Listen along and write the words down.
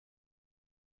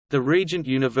The Regent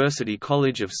University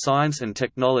College of Science and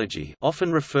Technology,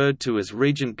 often referred to as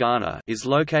Regent Ghana, is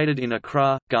located in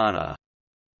Accra, Ghana.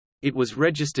 It was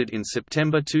registered in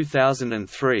September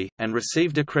 2003, and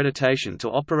received accreditation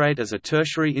to operate as a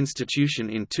tertiary institution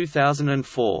in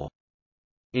 2004.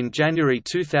 In January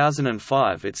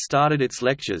 2005 it started its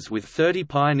lectures with 30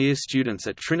 pioneer students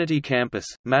at Trinity Campus,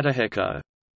 Mataheko.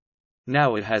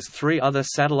 Now it has 3 other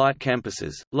satellite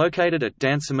campuses, located at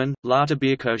Dansoman,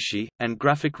 Latabiakoshi, and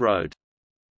Graphic Road.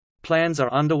 Plans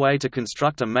are underway to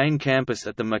construct a main campus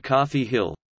at the McCarthy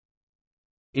Hill.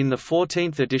 In the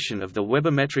 14th edition of the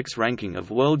Webometrics ranking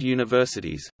of world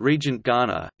universities, Regent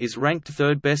Ghana is ranked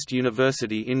 3rd best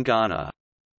university in Ghana.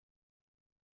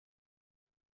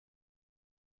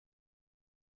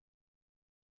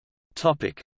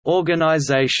 Topic: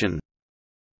 Organization.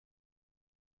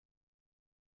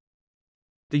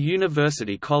 The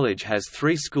University College has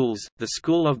 3 schools, the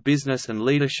School of Business and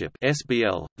Leadership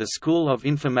 (SBL), the School of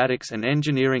Informatics and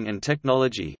Engineering and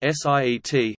Technology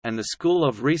 (SIET), and the School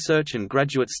of Research and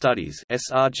Graduate Studies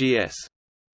 (SRGS).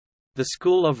 The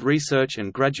School of Research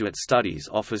and Graduate Studies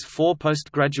offers 4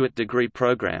 postgraduate degree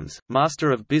programs: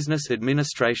 Master of Business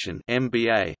Administration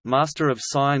 (MBA), Master of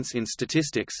Science in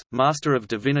Statistics, Master of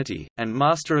Divinity, and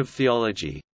Master of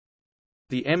Theology.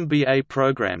 The MBA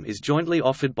program is jointly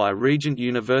offered by Regent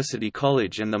University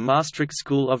College and the Maastricht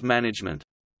School of Management.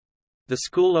 The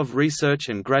School of Research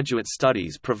and Graduate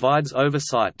Studies provides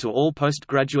oversight to all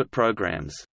postgraduate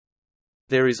programs.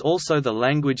 There is also the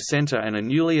Language Center and a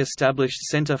newly established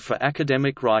Center for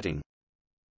Academic Writing.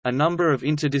 A number of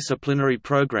interdisciplinary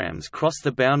programs cross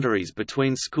the boundaries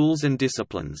between schools and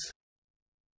disciplines.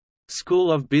 School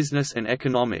of Business and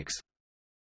Economics.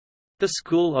 The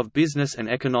School of Business and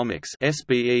Economics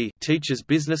 (SBE) teaches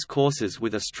business courses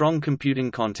with a strong computing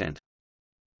content.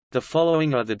 The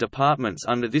following are the departments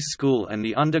under this school and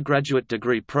the undergraduate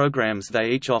degree programs they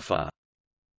each offer.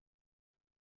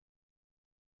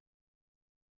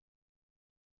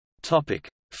 Topic: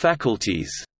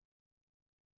 Faculties.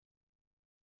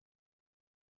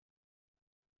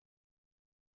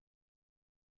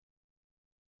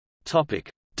 Topic: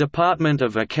 Department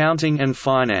of Accounting and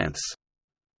Finance.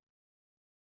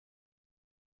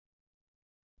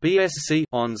 BSc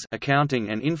Hons Accounting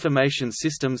and Information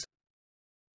Systems.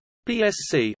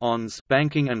 BSc Hons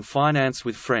Banking and Finance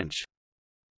with French.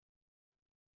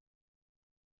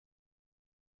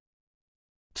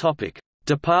 Topic: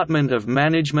 Department of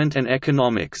Management and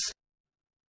Economics.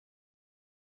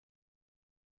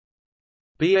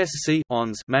 BSc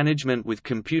Hons Management with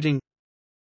Computing.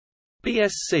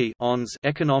 BSc Hons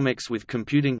Economics with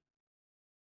Computing.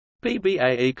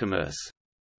 BBA E-commerce.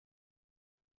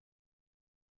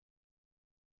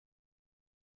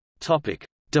 Topic: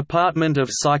 Department of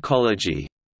Psychology.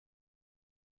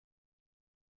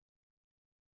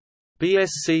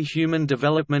 BSc Human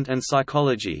Development and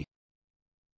Psychology.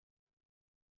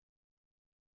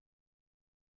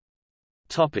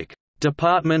 Topic: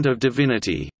 Department of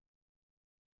Divinity.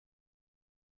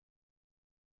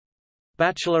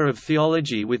 Bachelor of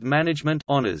Theology with Management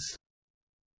Honors.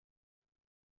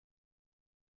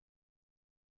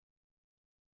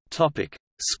 Topic: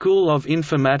 School of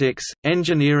Informatics,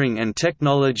 Engineering and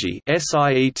Technology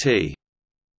 (SIET).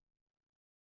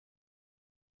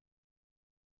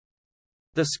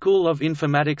 The School of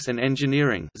Informatics and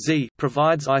Engineering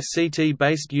provides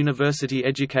ICT-based university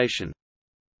education.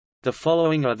 The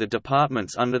following are the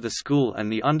departments under the school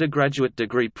and the undergraduate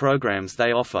degree programs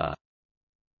they offer.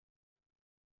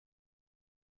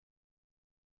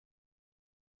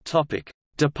 Topic: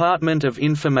 Department of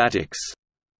Informatics.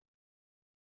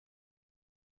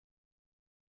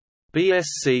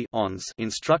 BSc Hons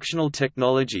Instructional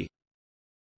Technology.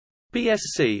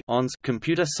 BSc Hons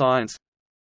Computer Science.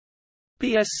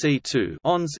 BSc 2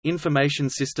 Hons Information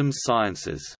Systems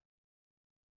Sciences.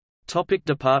 Topic: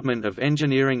 Department of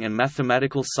Engineering and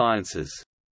Mathematical Sciences.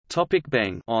 Topic: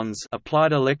 BEng Hons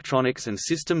Applied Electronics and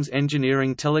Systems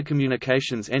Engineering,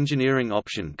 Telecommunications Engineering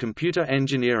Option, Computer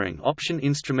Engineering Option,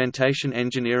 Instrumentation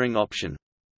Engineering Option.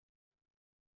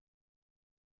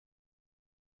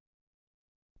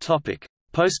 Topic: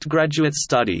 Postgraduate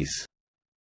Studies.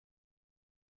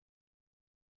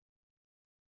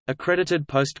 Accredited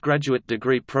postgraduate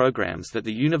degree programs that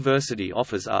the university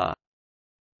offers are: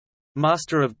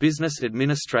 Master of Business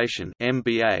Administration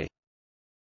 (MBA),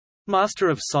 Master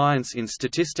of Science in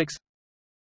Statistics,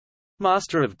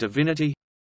 Master of Divinity,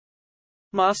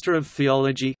 Master of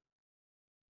Theology,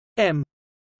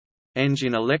 M.Eng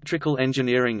in Electrical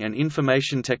Engineering and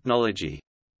Information Technology.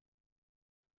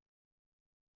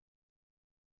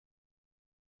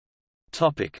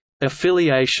 Topic: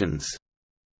 Affiliations.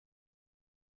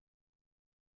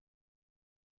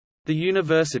 The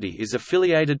university is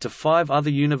affiliated to 5 other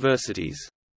universities: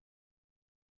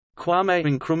 Kwame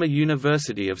Nkrumah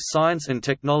University of Science and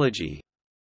Technology,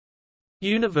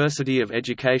 University of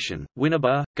Education,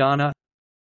 Winneba, Ghana,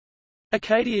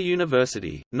 Acadia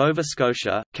University, Nova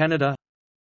Scotia, Canada,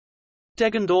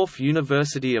 Deggendorf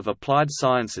University of Applied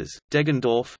Sciences,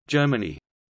 Deggendorf, Germany,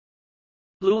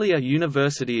 Luleå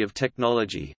University of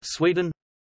Technology, Sweden,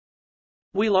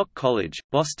 Wheelock College,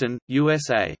 Boston,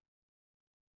 USA.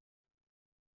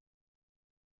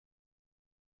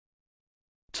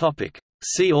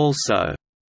 See also: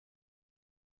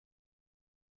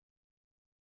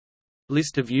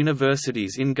 List of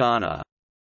universities in Ghana.